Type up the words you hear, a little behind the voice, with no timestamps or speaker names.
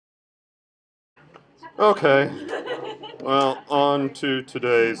Okay, well, on to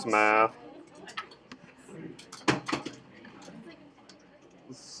today's math.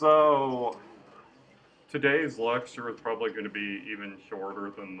 So, today's lecture is probably going to be even shorter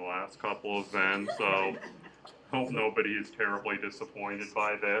than the last couple of them, so hope nobody is terribly disappointed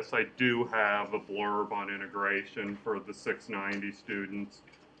by this. I do have a blurb on integration for the 690 students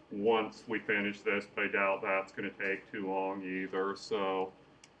once we finish this, but I doubt that's going to take too long either, so...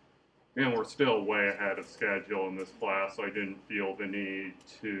 And we're still way ahead of schedule in this class, so I didn't feel the need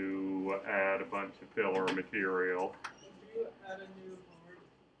to add a bunch of filler material. Do you add a new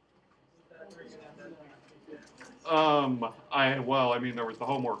Well, I mean, there was the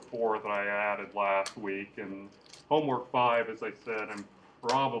homework 4 that I added last week, and homework 5, as I said, I'm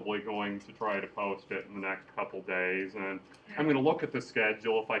probably going to try to post it in the next couple days, and I'm going to look at the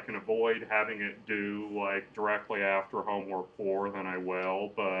schedule. If I can avoid having it due, like, directly after homework 4, then I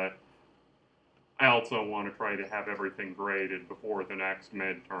will, but I also want to try to have everything graded before the next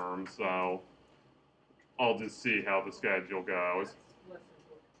midterm, so I'll just see how the schedule goes.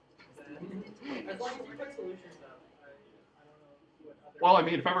 As long as you put solutions up, I don't know what other... Well, I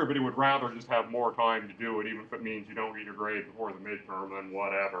mean, if everybody would rather just have more time to do it, even if it means you don't get your grade before the midterm, then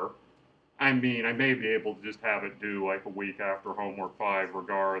whatever. I mean, I may be able to just have it due like a week after homework 5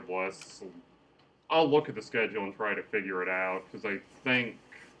 regardless. I'll look at the schedule and try to figure it out, because I think...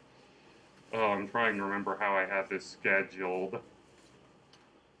 Oh, I'm trying to remember how I had this scheduled.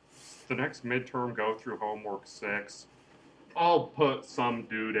 The next midterm go through homework 6. I'll put some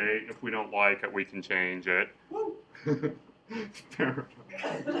due date. If we don't like it, we can change it. Woo!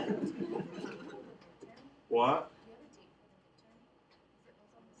 What?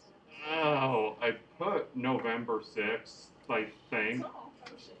 Oh, I put November 6th, I think.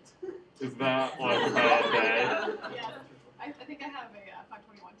 Is that like a bad day? Yeah, I think I have a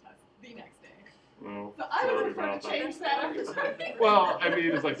 521 test the next day. Oh, So I sorry would prefer about to that. change that every time. Well, I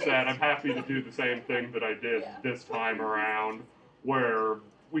mean, as I said, I'm happy to do the same thing that I did this time around, where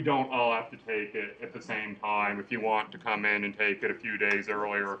we don't all have to take it at the same time. If you want to come in and take it a few days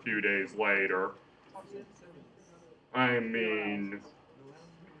earlier or a few days later. I mean,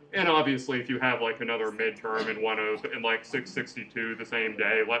 and obviously if you have like another midterm in like 662 the same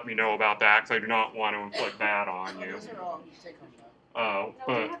day, let me know about that, because I do not want to inflict that on you. Those are all take-home stuff. Oh,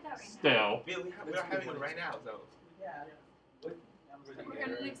 but still. We're having it right now, so. Yeah. We're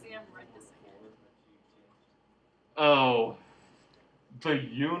gonna an exam right this second. Oh, the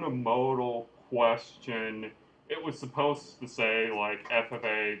unimodal question, it was supposed to say like f of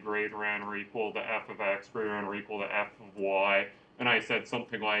a greater than or equal to f of x greater than or equal to f of y, and I said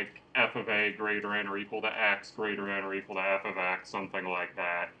something like f of a greater than or equal to x greater than or equal to f of x, something like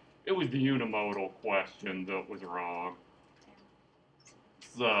that. It was the unimodal question that was wrong.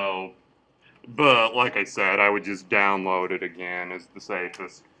 So, but like I said, I would just download it again as the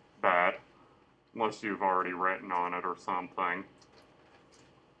safest bet, unless you've already written on it or something.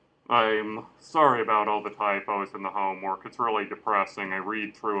 I'm sorry about all the typos in the homework. It's really depressing. I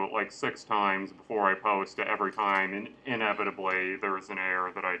read through it like 6 times before I post it every time, and inevitably there's an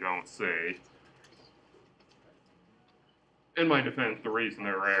error that I don't see. In my defense, the reason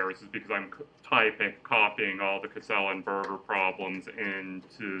there are errors is because I'm copying all the Cassell and Berger problems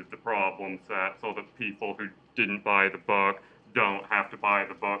into the problem set so that people who didn't buy the book don't have to buy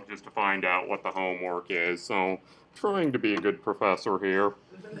the book just to find out what the homework is. So, trying to be a good professor here.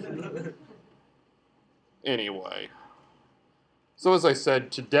 Anyway. So as I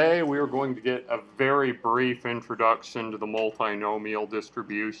said, today we are going to get a very brief introduction to the multinomial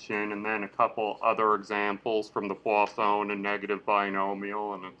distribution and then a couple other examples from the Poisson and negative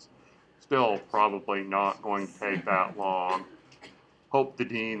binomial, and it's still probably not going to take that long. Hope the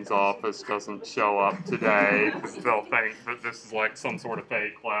dean's office doesn't show up today, because they'll think that this is like some sort of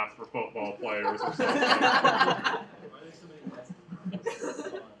fake class for football players or something.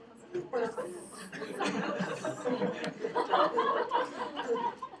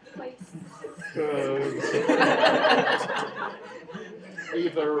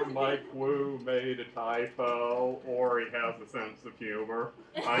 Either Mike Wu made a typo or he has a sense of humor.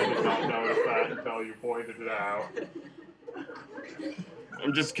 I did not notice that until you pointed it out.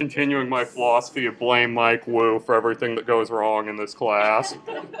 I'm just continuing my philosophy of blame Mike Wu for everything that goes wrong in this class.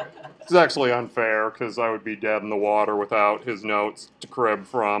 It's actually unfair, because I would be dead in the water without his notes to crib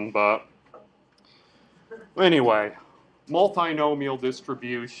from, but... Anyway, multinomial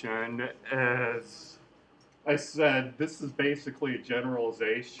distribution, as I said, this is basically a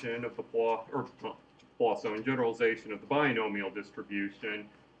generalization of the Poisson generalization of the binomial distribution,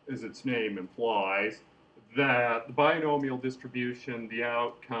 as its name implies, that the binomial distribution, the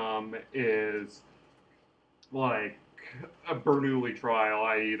outcome is like a Bernoulli trial,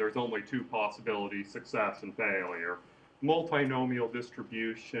 i.e. there's only two possibilities, success and failure. Multinomial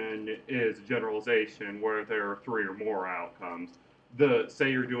distribution is a generalization where there are three or more outcomes.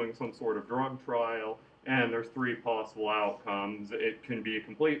 Say you're doing some sort of drug trial and there's three possible outcomes. It can be a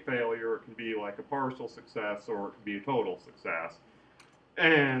complete failure, it can be like a partial success, or it can be a total success.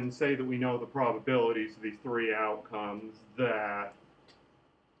 And say that we know the probabilities of these three outcomes, that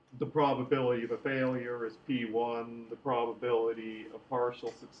the probability of a failure is P1, the probability of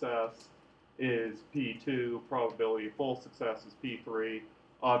partial success is P2, probability of full success is P3.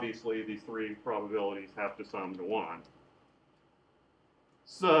 Obviously, these three probabilities have to sum to 1.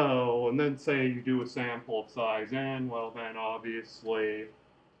 So, and then say you do a sample of size n, well then obviously,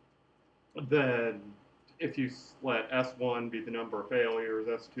 then if you let S1 be the number of failures,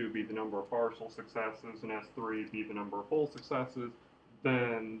 S2 be the number of partial successes, and S3 be the number of full successes,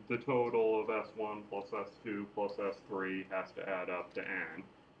 then the total of S1 plus S2 plus S3 has to add up to n.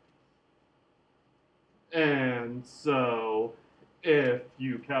 And so if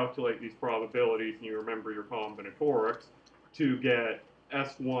you calculate these probabilities and you remember your combinatorics to get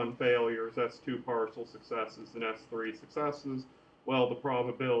S1 failures, S2 partial successes, and S3 successes, well, the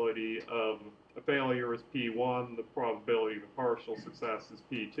probability of a failure is P1, the probability of a partial success is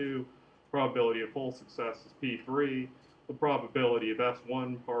P2, probability of full success is P3, the probability of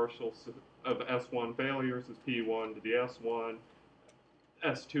S1 failures is P1 to the S1,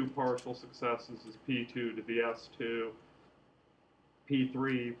 S2 partial successes is P2 to the S2,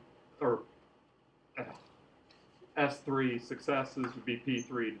 P3 or S3 successes would be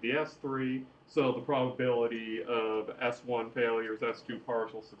P3 to the S3. So the probability of S1 failures, S2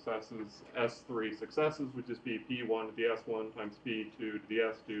 partial successes, S3 successes would just be P1 to the S1 times P2 to the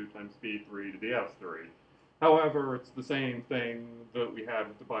S2 times P3 to the S3. However, it's the same thing that we had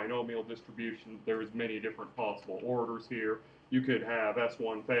with the binomial distribution. There's many different possible orders here. You could have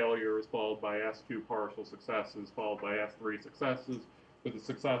S1 failures followed by S2 partial successes followed by S3 successes, but the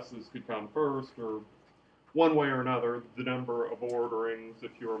successes could come first, or one way or another, the number of orderings,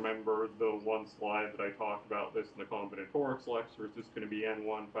 if you remember the one slide that I talked about this in the combinatorics lecture, is just going to be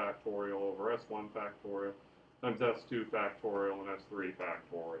n1 factorial over s1 factorial times s2 factorial and s3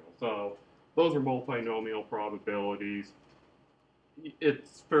 factorial. So those are multinomial probabilities.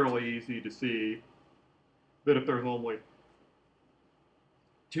 It's fairly easy to see that if there's only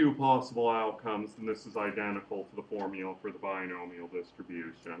two possible outcomes, then this is identical to the formula for the binomial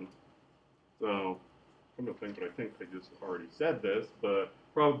distribution. So I'm going to think, but I think I just already said this, but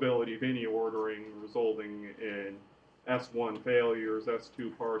probability of any ordering resulting in S1 failures,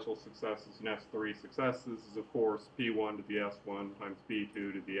 S2 partial successes, and S3 successes is, of course, P1 to the S1 times P2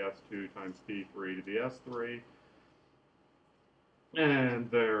 to the S2 times P3 to the S3. And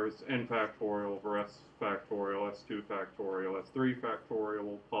there's n factorial over s factorial, s2 factorial, s3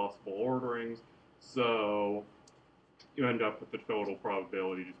 factorial possible orderings. So you end up with the total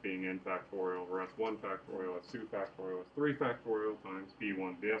probability just being n factorial over s1 factorial, s2 factorial, s3 factorial times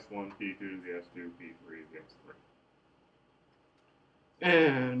p1 to the s1, p2 to the s2, p3 to the s3.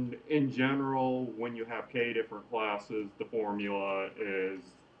 And in general, when you have k different classes, the formula is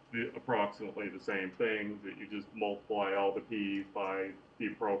approximately the same thing, that you just multiply all the p's by the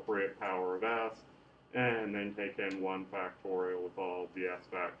appropriate power of s, and then take n1 factorial with all the s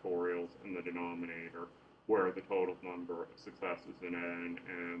factorials in the denominator, where the total number of successes in n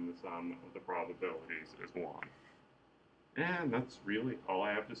and the sum of the probabilities is 1. And that's really all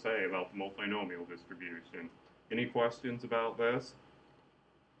I have to say about the multinomial distribution. Any questions about this?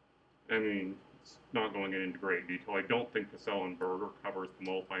 I mean, it's not going into great detail. I don't think Cassell and Berger covers the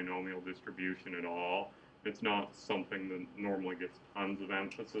multinomial distribution at all. It's not something that normally gets tons of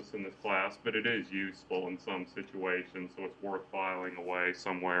emphasis in this class, but it is useful in some situations, so it's worth filing away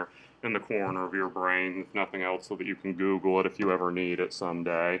somewhere in the corner of your brain, if nothing else, so that you can Google it if you ever need it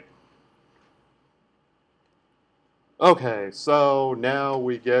someday. Okay, so now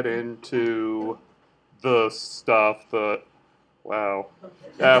we get into the stuff that, wow.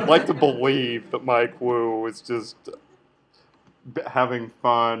 Yeah, I'd like to believe that Mike Wu is just having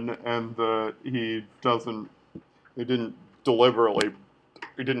fun and that he didn't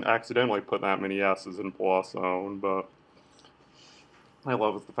accidentally put that many S's in Poisson, but I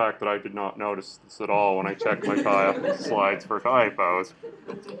love the fact that I did not notice this at all when I checked my slides for typos.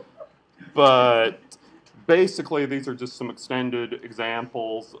 But basically, these are just some extended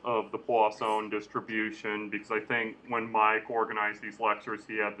examples of the Poisson distribution, because I think when Mike organized these lectures,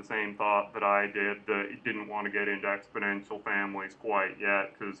 he had the same thought that I did, that he didn't want to get into exponential families quite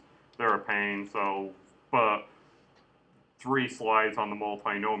yet, because they're a pain. So, but 3 slides on the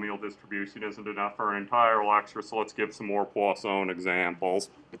multinomial distribution isn't enough for an entire lecture, so let's give some more Poisson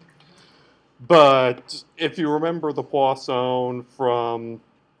examples. But if you remember the Poisson from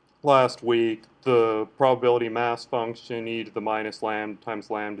last week, the probability mass function e to the minus lambda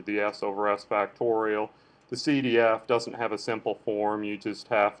times lambda to the s over s factorial, the CDF doesn't have a simple form, you just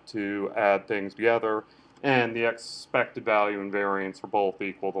have to add things together, and the expected value and variance are both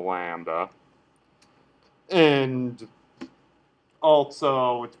equal to lambda. And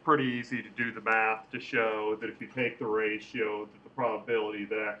also, it's pretty easy to do the math to show that if you take the ratio that the probability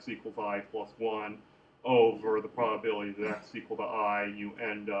that x equals I plus 1 over the probability that x equal to I, you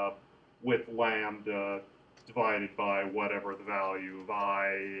end up with lambda divided by whatever the value of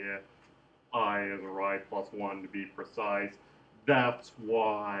I is, or I plus 1 to be precise. That's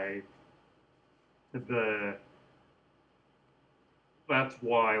why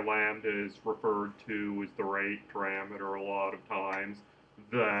lambda is referred to as the rate parameter a lot of times,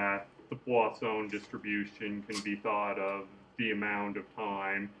 that the Poisson distribution can be thought of the amount of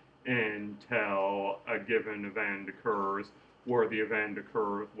time until a given event occurs, where the event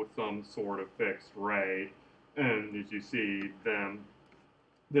occurs with some sort of fixed rate. And as you see, then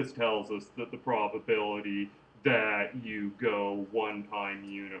this tells us that the probability that you go one time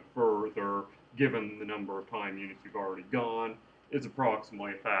unit further, given the number of time units you've already gone, is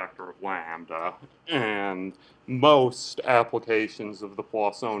approximately a factor of lambda. And most applications of the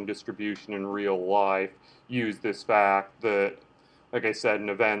Poisson distribution in real life use this fact that, like I said, an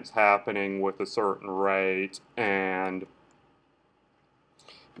event's happening with a certain rate, and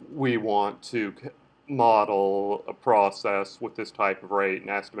we want to model a process with this type of rate and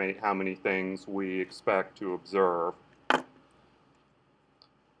estimate how many things we expect to observe.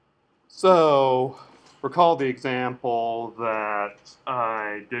 So, recall the example that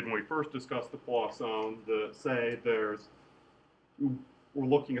I did when we first discussed the Poisson, that say we're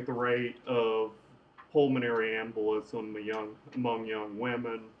looking at the rate of pulmonary embolism among young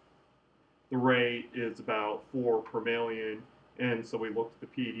women. The rate is about 4 per million, and so we looked at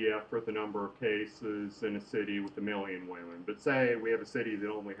the PDF for the number of cases in a city with 1 million women. But say we have a city that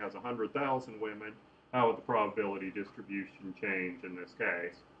only has 100,000 women, how would the probability distribution change in this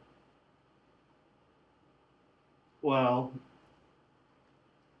case? Well,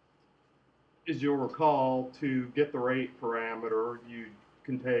 as you'll recall, to get the rate parameter, you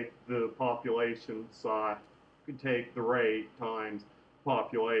can take the population size, you can take the rate times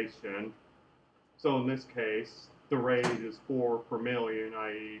population. So in this case, the rate is 4 per million,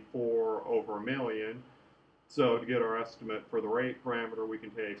 i.e. 4 over 1 million. So to get our estimate for the rate parameter, we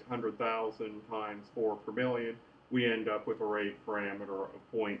can take 100,000 times 4 per million. We end up with a rate parameter of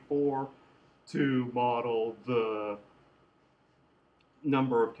 0.4. To model the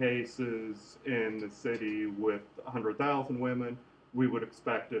number of cases in the city with 100,000 women, we would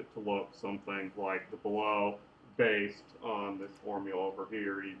expect it to look something like the below, based on this formula over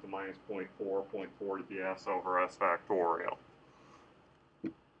here, e to the minus 0.4, 0.4 to the s over s factorial.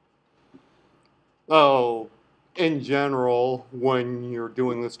 Oh, in general, when you're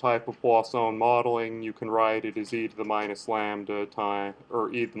doing this type of Poisson modeling, you can write it as e to the minus lambda time,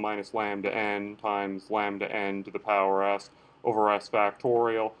 or e to the minus lambda n times lambda n to the power s over s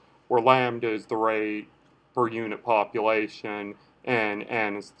factorial, where lambda is the rate per unit population and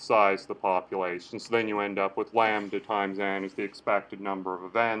n is the size of the population. So then you end up with lambda times n is the expected number of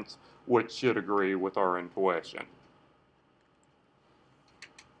events, which should agree with our intuition.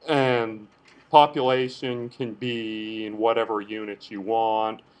 And population can be in whatever units you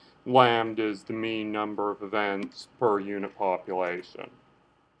want. Lambda is the mean number of events per unit population.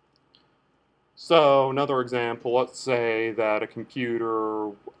 So another example, let's say that a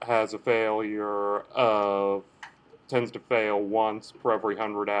computer has a failure of, tends to fail once per every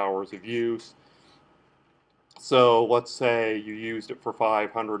 100 hours of use. So let's say you used it for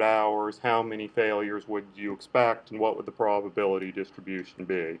 500 hours. How many failures would you expect, and what would the probability distribution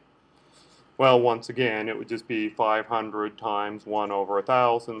be? Well, once again, it would just be 500 times 1 over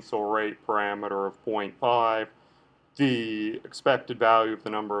 1,000, so a rate parameter of 0.5. The expected value of the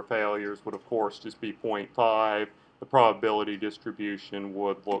number of failures would, of course, just be 0.5. The probability distribution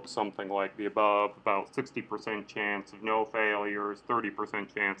would look something like the above, about 60% chance of no failures,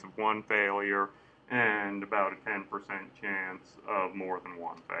 30% chance of one failure, and about a 10% chance of more than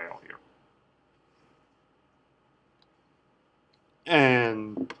one failure.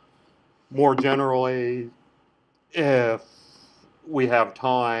 And more generally, if we have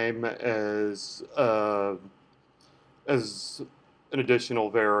time as an additional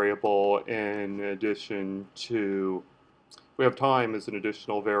variable in addition to, we have time as an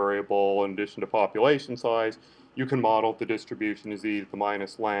additional variable in addition to population size, you can model the distribution as e to the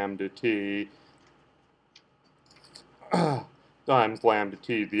minus lambda t times lambda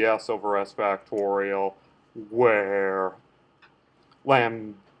t, the s over s factorial, where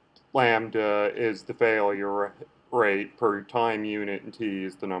lambda is the failure rate per time unit and t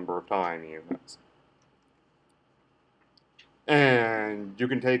is the number of time units. And you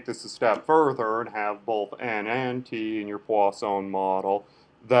can take this a step further and have both n and t in your Poisson model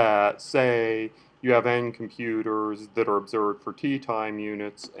that say you have n computers that are observed for t time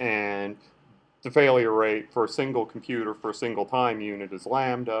units, and the failure rate for a single computer for a single time unit is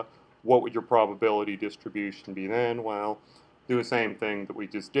lambda. What would your probability distribution be then? Well, do the same thing that we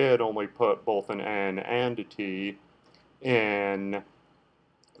just did, only put both an n and a t in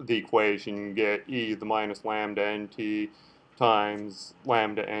the equation. Get e to the minus lambda nt times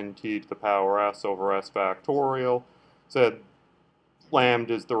lambda nt to the power s over s factorial. Said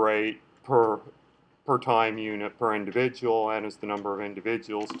lambda is the rate per time unit per individual, n is the number of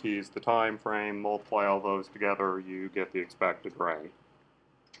individuals, t is the time frame. Multiply all those together, you get the expected rate.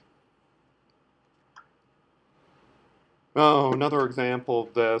 Oh, another example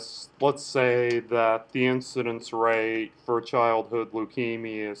of this, let's say that the incidence rate for childhood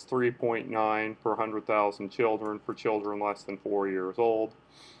leukemia is 3.9 per 100,000 children for children less than 4 years old,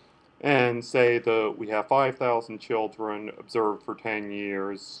 and say that we have 5,000 children observed for 10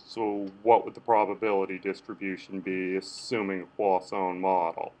 years, so what would the probability distribution be, assuming a Poisson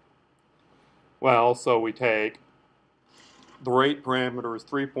model? Well, so we take the rate parameter is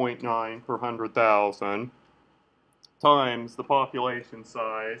 3.9 per 100,000, times the population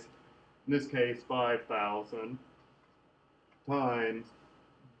size, in this case 5,000, times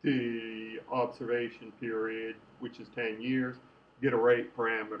the observation period, which is 10 years, get a rate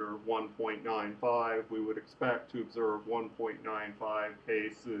parameter of 1.95. We would expect to observe 1.95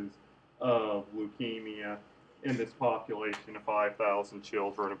 cases of leukemia in this population of 5,000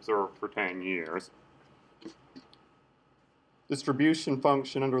 children observed for 10 years. Distribution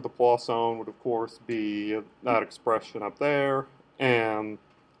function under the Poisson would, of course, be that expression up there, and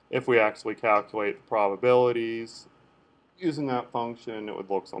if we actually calculate the probabilities using that function, it would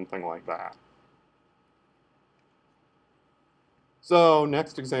look something like that. So,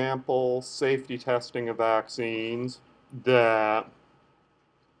 next example, safety testing of vaccines. That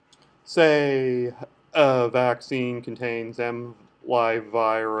say a vaccine contains M. live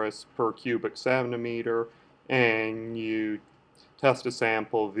virus per cubic centimeter, and you test a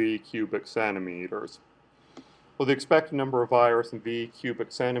sample of V cubic centimeters. Well, the expected number of virus in V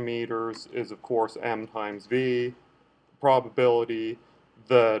cubic centimeters is, of course, M times V. Probability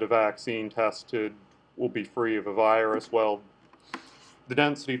that a vaccine tested will be free of a virus, well, the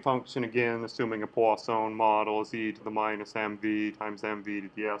density function, again, assuming a Poisson model, is e to the minus mv times mv to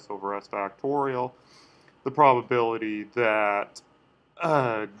the s over s factorial. The probability that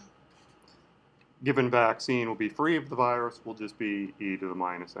given vaccine will be free of the virus will just be e to the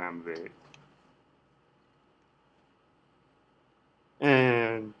minus mv.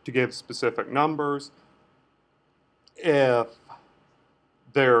 And to give specific numbers, if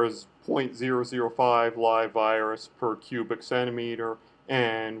there's 0.005 live virus per cubic centimeter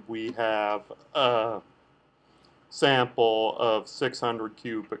and we have a sample of 600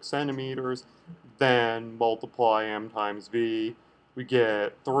 cubic centimeters, then multiply m times v, we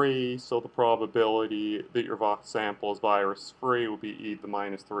get 3, so the probability that your sample is virus-free will be e to the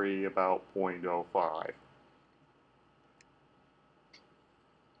minus 3, about 0.05.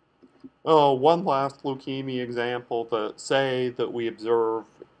 Oh, one last leukemia example, that say that we observe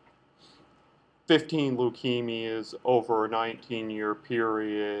 15 leukemias over a 19-year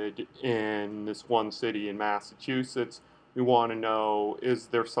period in this one city in Massachusetts. We want to know, is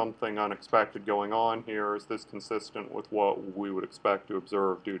there something unexpected going on here? Is this consistent with what we would expect to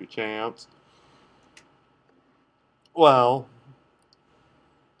observe due to chance? Well,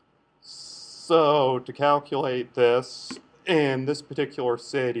 so to calculate this, in this particular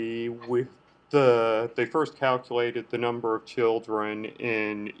city, they first calculated the number of children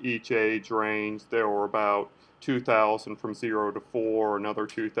in each age range. There were about 2,000 from 0 to 4, another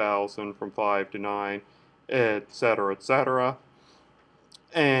 2,000 from 5 to 9, etc., etc.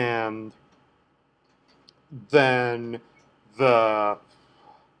 And then I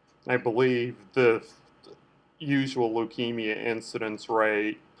believe the usual leukemia incidence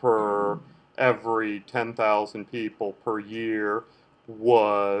rate per every 10,000 people per year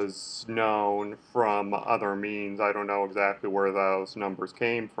was known from other means. I don't know exactly where those numbers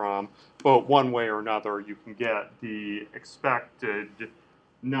came from, but one way or another you can get the expected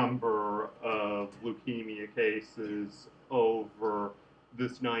number of leukemia cases over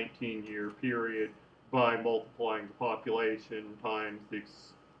this 19-year period by multiplying the population times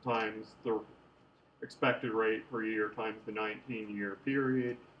the expected rate per year times the 19-year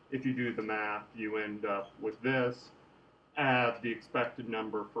period. If you do the math, you end up with this. Add the expected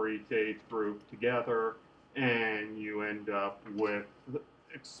number for each age group together, and you end up with the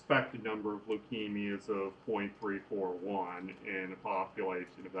expected number of leukemias of 0.341 in a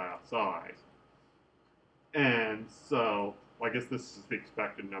population of that size. And so, I guess this is the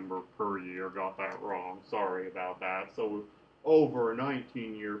expected number per year, got that wrong, sorry about that. So over a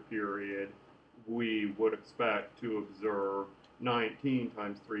 19-year period, we would expect to observe 19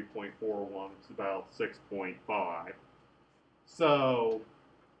 times 3.41, which is about 6.5. So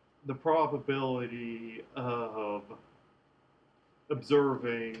the probability of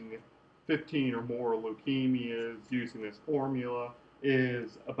observing 15 or more leukemias using this formula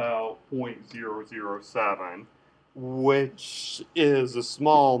is about 0.007, which is a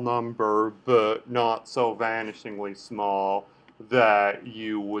small number, but not so vanishingly small that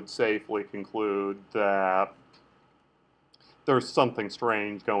you would safely conclude that there's something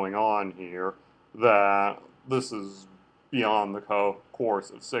strange going on here, that this is beyond the course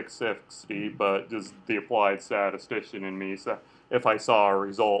of 660, but does the applied statistician in me say, if I saw a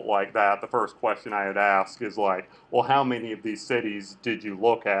result like that, the first question I would ask is like, well, how many of these cities did you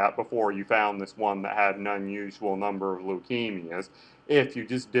look at before you found this one that had an unusual number of leukemias? If you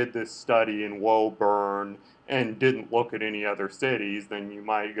just did this study in Woburn and didn't look at any other cities, then you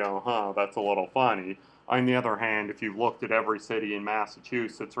might go, huh, that's a little funny. On the other hand, if you looked at every city in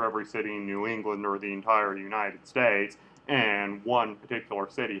Massachusetts or every city in New England or the entire United States, and one particular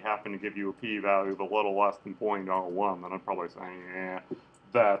city happened to give you a p-value of a little less than 0.01, then I'd probably say, yeah,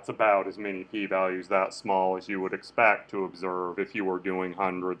 that's about as many p-values that small as you would expect to observe if you were doing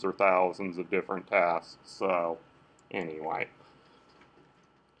hundreds or thousands of different tests. So, anyway.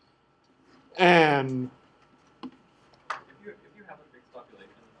 And if you have a fixed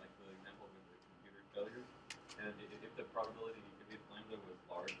population, like the example with the computer failures, and if the probability, if lambda was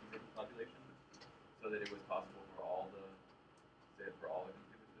large compared to the population, so that it was possible for all the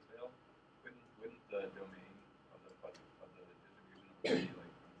computers to fail, wouldn't the domain of the distribution be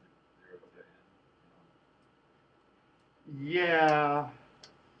like from 0 to n? yeah,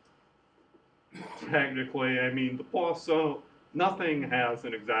 technically, I mean, the Poisson, nothing has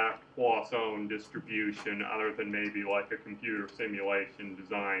an exact Poisson distribution other than maybe like a computer simulation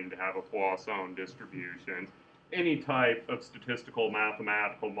designed to have a Poisson distribution. Any type of statistical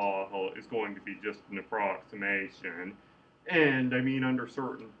mathematical model is going to be just an approximation. And I mean, under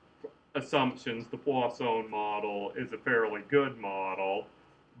certain assumptions, the Poisson model is a fairly good model,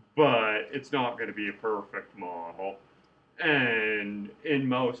 but it's not going to be a perfect model. And in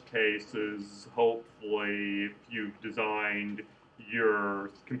most cases, hopefully, if you've designed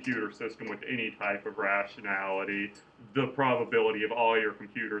your computer system with any type of rationality, the probability of all your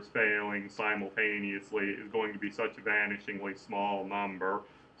computers failing simultaneously is going to be such a vanishingly small number,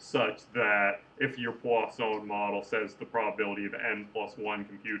 such that if your Poisson model says the probability of n plus 1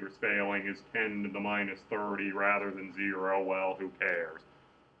 computers failing is 10 to the minus 30 rather than 0, well, who cares?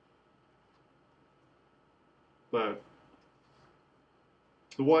 But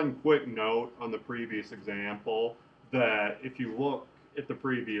the one quick note on the previous example, that if you look at the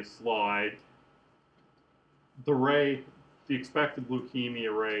previous slide, the expected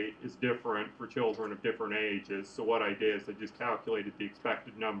leukemia rate is different for children of different ages. So what I did is I just calculated the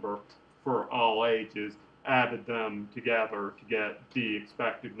expected number for all ages, added them together to get the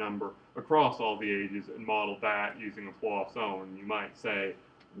expected number across all the ages, and modeled that using a Poisson. You might say,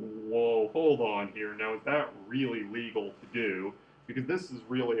 whoa, hold on here, now is that really legal to do? Because this is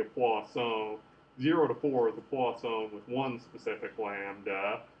really a Poisson. 0 to 4 is a Poisson with one specific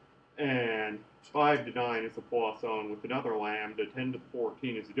lambda, and 5 to 9 is a Poisson with another lambda, 10 to the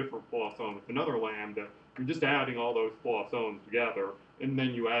 14 is a different Poisson with another lambda. You're just adding all those Poissons together, and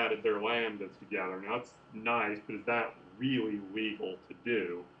then you added their lambdas together. Now, that's nice, but is that really legal to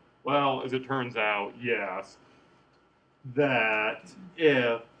do? Well, as it turns out, yes. That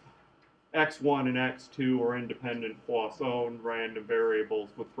if x1 and x2 are independent Poisson random variables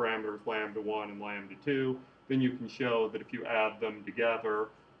with parameters lambda 1 and lambda 2, then you can show that if you add them together,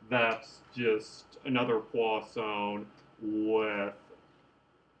 that's just another Poisson with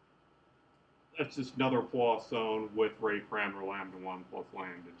rate parameter lambda 1 plus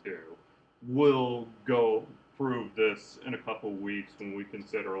lambda 2. We'll go prove this in a couple weeks when we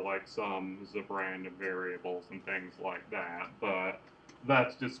consider like sums of random variables and things like that, but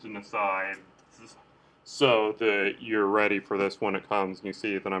that's just an aside so that you're ready for this when it comes and you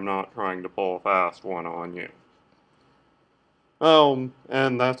see that I'm not trying to pull a fast one on you.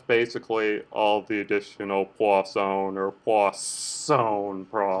 And that's basically all the additional Poisson or Poisson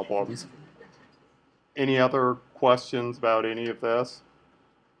problems. Any other questions about any of this?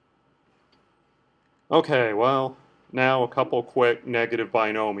 Okay, well, now a couple quick negative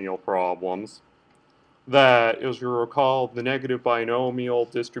binomial problems. That, as you recall, the negative binomial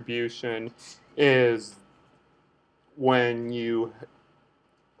distribution is when you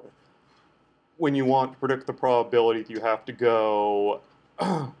want to predict the probability, you have to go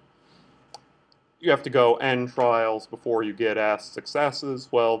n trials before you get s successes.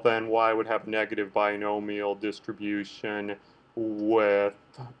 Well, then y would have negative binomial distribution with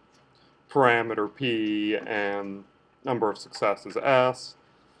parameter p and number of successes s.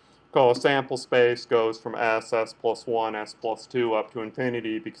 A sample space goes from s plus 1, s plus 2 up to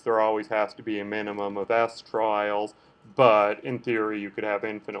infinity because there always has to be a minimum of s trials, but in theory you could have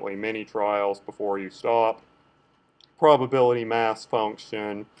infinitely many trials before you stop. Probability mass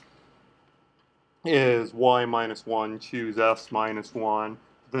function is y minus 1, choose s minus 1,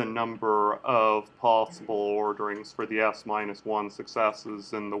 the number of possible orderings for the s minus 1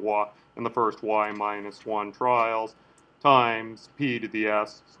 successes in the first y minus 1 trials, times p to the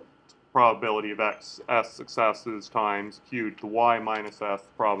s probability of s successes times q to the y minus s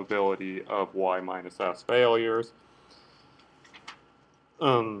probability of y minus s failures.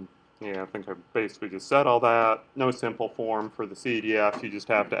 Yeah, I think I basically just said all that. No simple form for the CDF, you just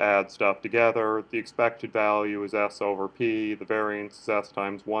have to add stuff together. The expected value is s over p, the variance is s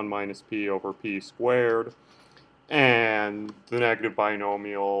times 1 minus p over p squared, and the negative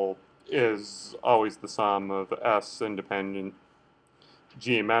binomial is always the sum of s independent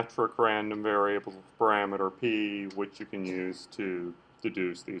geometric random variables with parameter p, which you can use to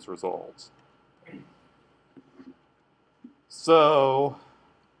deduce these results. So,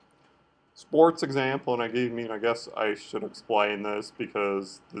 sports example, and I guess I should explain this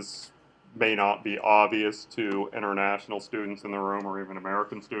because this may not be obvious to international students in the room or even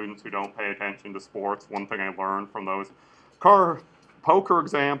American students who don't pay attention to sports. One thing I learned from those poker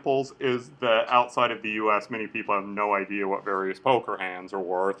examples is that outside of the US, many people have no idea what various poker hands are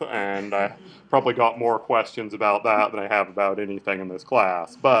worth, and I probably got more questions about that than I have about anything in this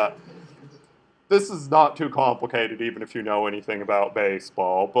class. But this is not too complicated even if you know anything about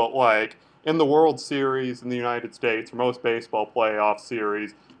baseball, but like in the World Series in the United States, or most baseball playoff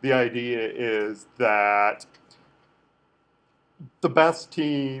series, the idea is that the best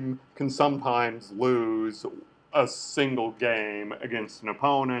team can sometimes lose a single game against an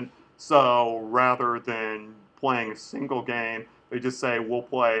opponent, so rather than playing a single game, they just say we'll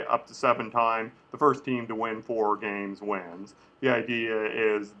play up to 7 times. The first team to win 4 games wins. The idea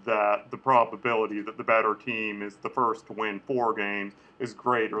is that the probability that the better team is the first to win 4 games is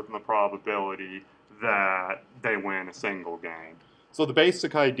greater than the probability that they win a single game. So the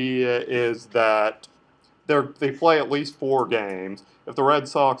basic idea is that they play at least 4 games. If the Red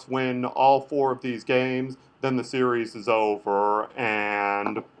Sox win all 4 of these games, then the series is over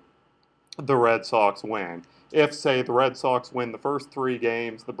and the Red Sox win. If, say, the Red Sox win the first 3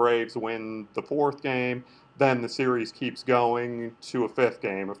 games, the Braves win the 4th game, then the series keeps going to a 5th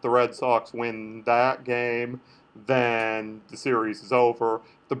game. If the Red Sox win that game, then the series is over.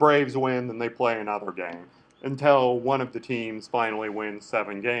 If the Braves win, then they play another game. Until one of the teams finally wins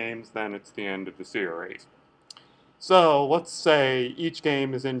 7 games, then it's the end of the series. So let's say each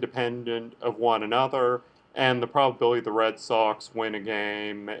game is independent of one another, and the probability the Red Sox win a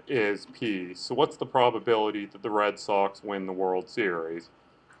game is P. So what's the probability that the Red Sox win the World Series?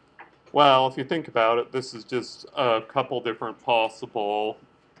 Well, if you think about it, this is just a couple different possible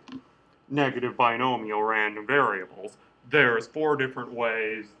negative binomial random variables. There's 4 different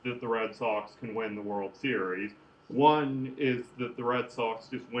ways that the Red Sox can win the World Series. One is that the Red Sox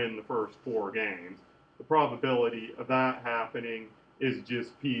just win the first 4 games. The probability of that happening is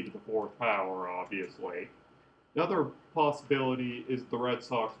just p to the 4th power, obviously. Another possibility is the Red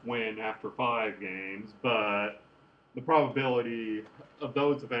Sox win after 5 games, but the probability of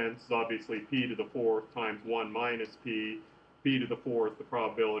those events is obviously p to the 4th times 1 minus p. P to the 4th, the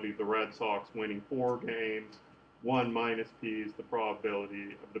probability of the Red Sox winning 4 games. 1 minus p is the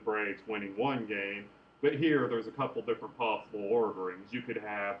probability of the Braves winning 1 game. But here, there's a couple different possible orderings. You could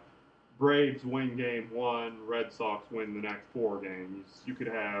have Braves win game 1, Red Sox win the next 4 games. You could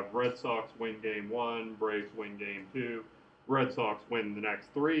have Red Sox win game 1, Braves win game 2, Red Sox win the next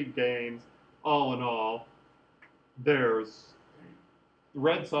 3 games. All in all, the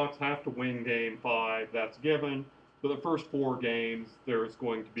Red Sox have to win game 5, that's given. But the first 4 games, there's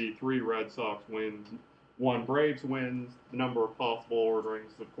going to be 3 Red Sox wins, 1 Braves wins. The number of possible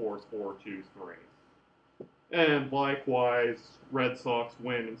orderings, of course, 4, choose 3. And likewise, Red Sox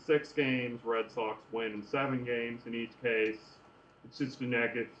win in 6 games, Red Sox win in 7 games. In each case, it's just a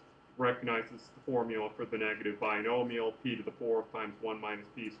negative, recognizes the formula for the negative binomial, p to the 4th times 1 minus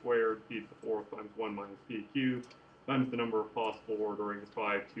p squared, p to the 4th times 1 minus p cubed, times the number of possible orderings,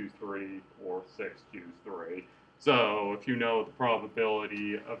 5 choose 3, or 6 choose 3. So if you know the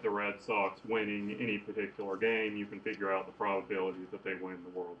probability of the Red Sox winning any particular game, you can figure out the probability that they win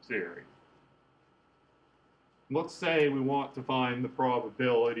the World Series. Let's say we want to find the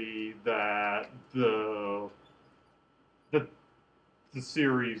probability that the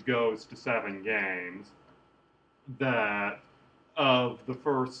series goes to 7 games, that of the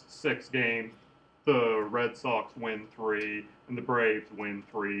first 6 games, the Red Sox win 3 and the Braves win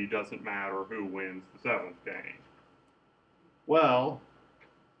 3, doesn't matter who wins the 7th game. Well,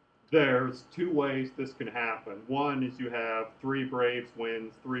 there's 2 ways this can happen. One is you have 3 Braves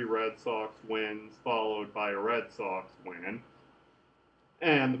wins, 3 Red Sox wins, followed by a Red Sox win.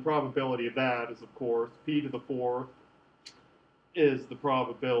 And the probability of that is, of course, p to the 4th is the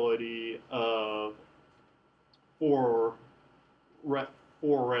probability of 4 Red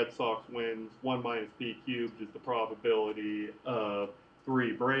Sox wins, 1 minus p cubed is the probability of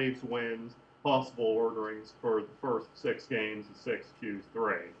 3 Braves wins. Possible orderings for the first 6 games is 6 choose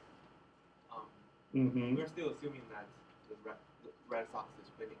 3. We're still assuming that the Red Sox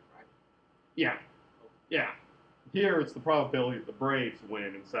is winning, right? Yeah. Yeah. Here it's the probability that the Braves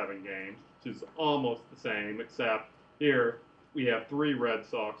win in 7 games, which is almost the same, except here we have 3 Red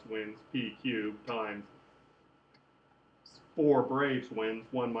Sox wins, p cubed, times 4 Braves wins,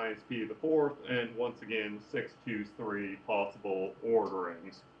 1 minus p to the 4th, and once again, 6 choose 3 possible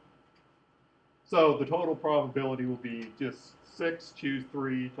orderings. So the total probability will be just 6 choose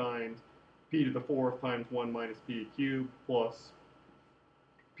 3 times p to the 4th times 1 minus p cubed plus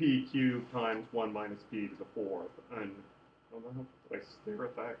p cubed times 1 minus p to the 4th. And I don't know, did I stare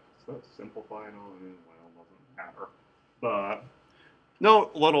at that? So that's simplifying on it. Well, it doesn't matter. But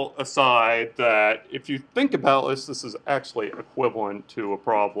note, little aside, that if you think about this, this is actually equivalent to a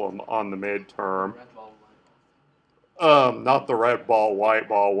problem on the midterm. Red ball, white ball. Not the red ball, white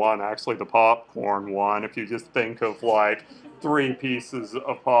ball one, actually the popcorn one. If you just think of like 3 pieces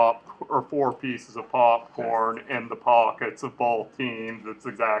of or 4 pieces of popcorn in the pockets of both teams, it's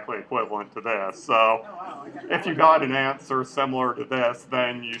exactly equivalent to this. So if you got an answer similar to this,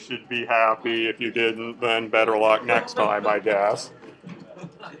 then you should be happy. If you didn't, then better luck next time, I guess.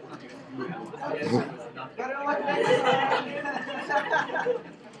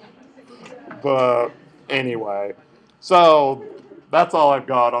 But anyway, so that's all I've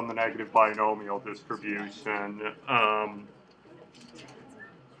got on the negative binomial distribution.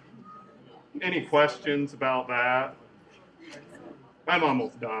 Any questions about that? I'm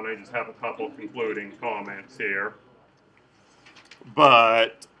almost done. I just have a couple concluding comments here.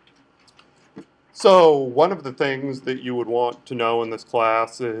 But so one of the things that you would want to know in this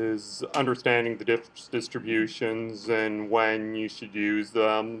class is understanding the distributions and when you should use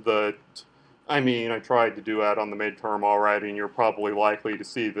them. I tried to do that on the midterm already, and you're probably likely to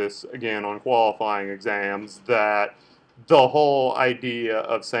see this again on qualifying exams, that the whole idea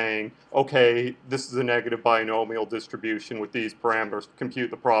of saying, okay, this is a negative binomial distribution with these parameters, compute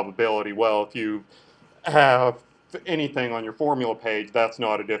the probability. Well, if you have anything on your formula page, that's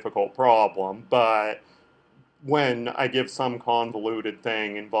not a difficult problem. But when I give some convoluted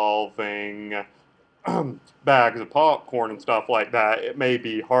thing involving bags of popcorn and stuff like that, it may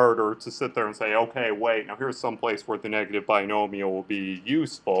be harder to sit there and say, okay, wait, now here's some place where the negative binomial will be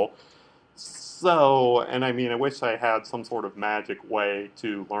useful. So, and I wish I had some sort of magic way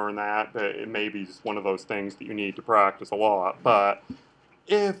to learn that, but it may be just one of those things that you need to practice a lot. But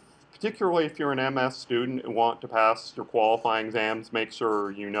particularly if you're an MS student and want to pass your qualifying exams, make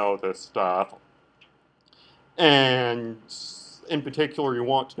sure you know this stuff. And in particular, you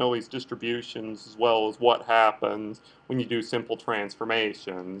want to know these distributions as well as what happens when you do simple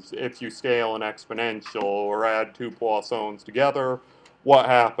transformations. If you scale an exponential or add 2 Poissons together, what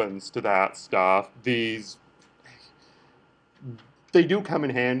happens to that stuff? They do come in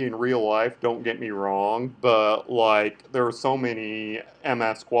handy in real life, don't get me wrong, but there are so many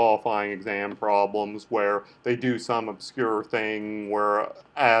MS qualifying exam problems where they do some obscure thing where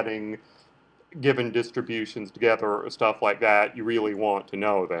adding given distributions together or stuff like that. You really want to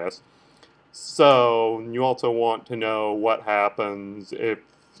know this. So you also want to know what happens if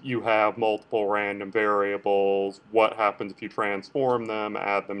you have multiple random variables, what happens if you transform them,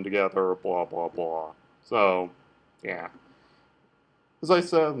 add them together, blah, blah, blah. So, yeah. As I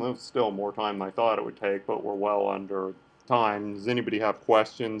said, there's still more time than I thought it would take, but we're well under time. Does anybody have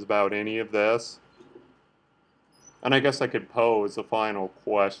questions about any of this? And I guess I could pose a final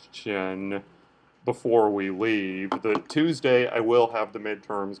question before we leave. The Tuesday, I will have the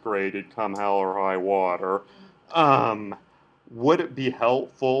midterms graded come hell or high water. Would it be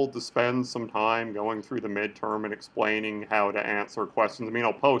helpful to spend some time going through the midterm and explaining how to answer questions? I mean,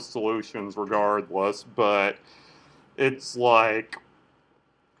 I'll post solutions regardless, but it's like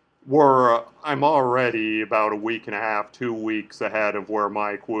I'm already about a week and a half, 2 weeks ahead of where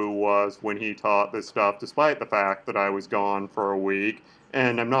Mike Wu was when he taught this stuff, despite the fact that I was gone for a week.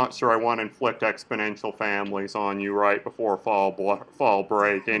 And I'm not sure I want to inflict exponential families on you right before fall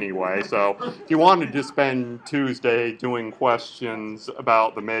break anyway. So if you wanted to spend Tuesday doing questions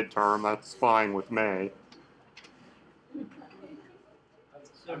about the midterm, that's fine with me.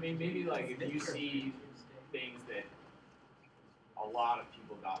 So I mean, maybe like if you see things that a lot of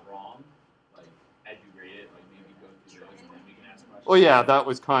people got wrong, like as you grade it, like maybe go through those and then we can ask questions. Well, yeah, that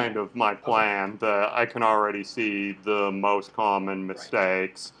was kind of my plan. That I can already see the most common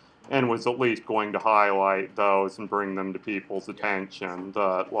mistakes and was at least going to highlight those and bring them to people's attention.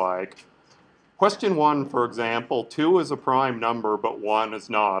 That, like, question 1, for example, 2 is a prime number, but 1 is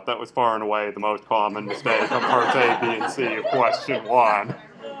not. That was far and away the most common mistake on parts A, B, and C of question 1.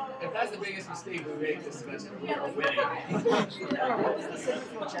 If that's the biggest mistake we make this semester, we are winning. What was the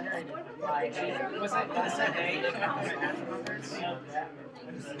signal generated by was it set A?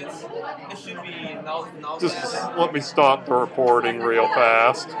 It should be null Just let me stop the recording real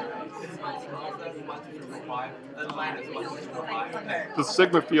fast. The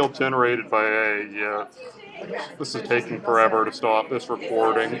sigma field generated by A, yeah. This is taking forever to stop this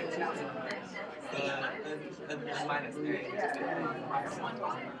recording.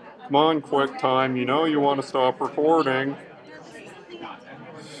 Come on, QuickTime, you know you want to stop recording.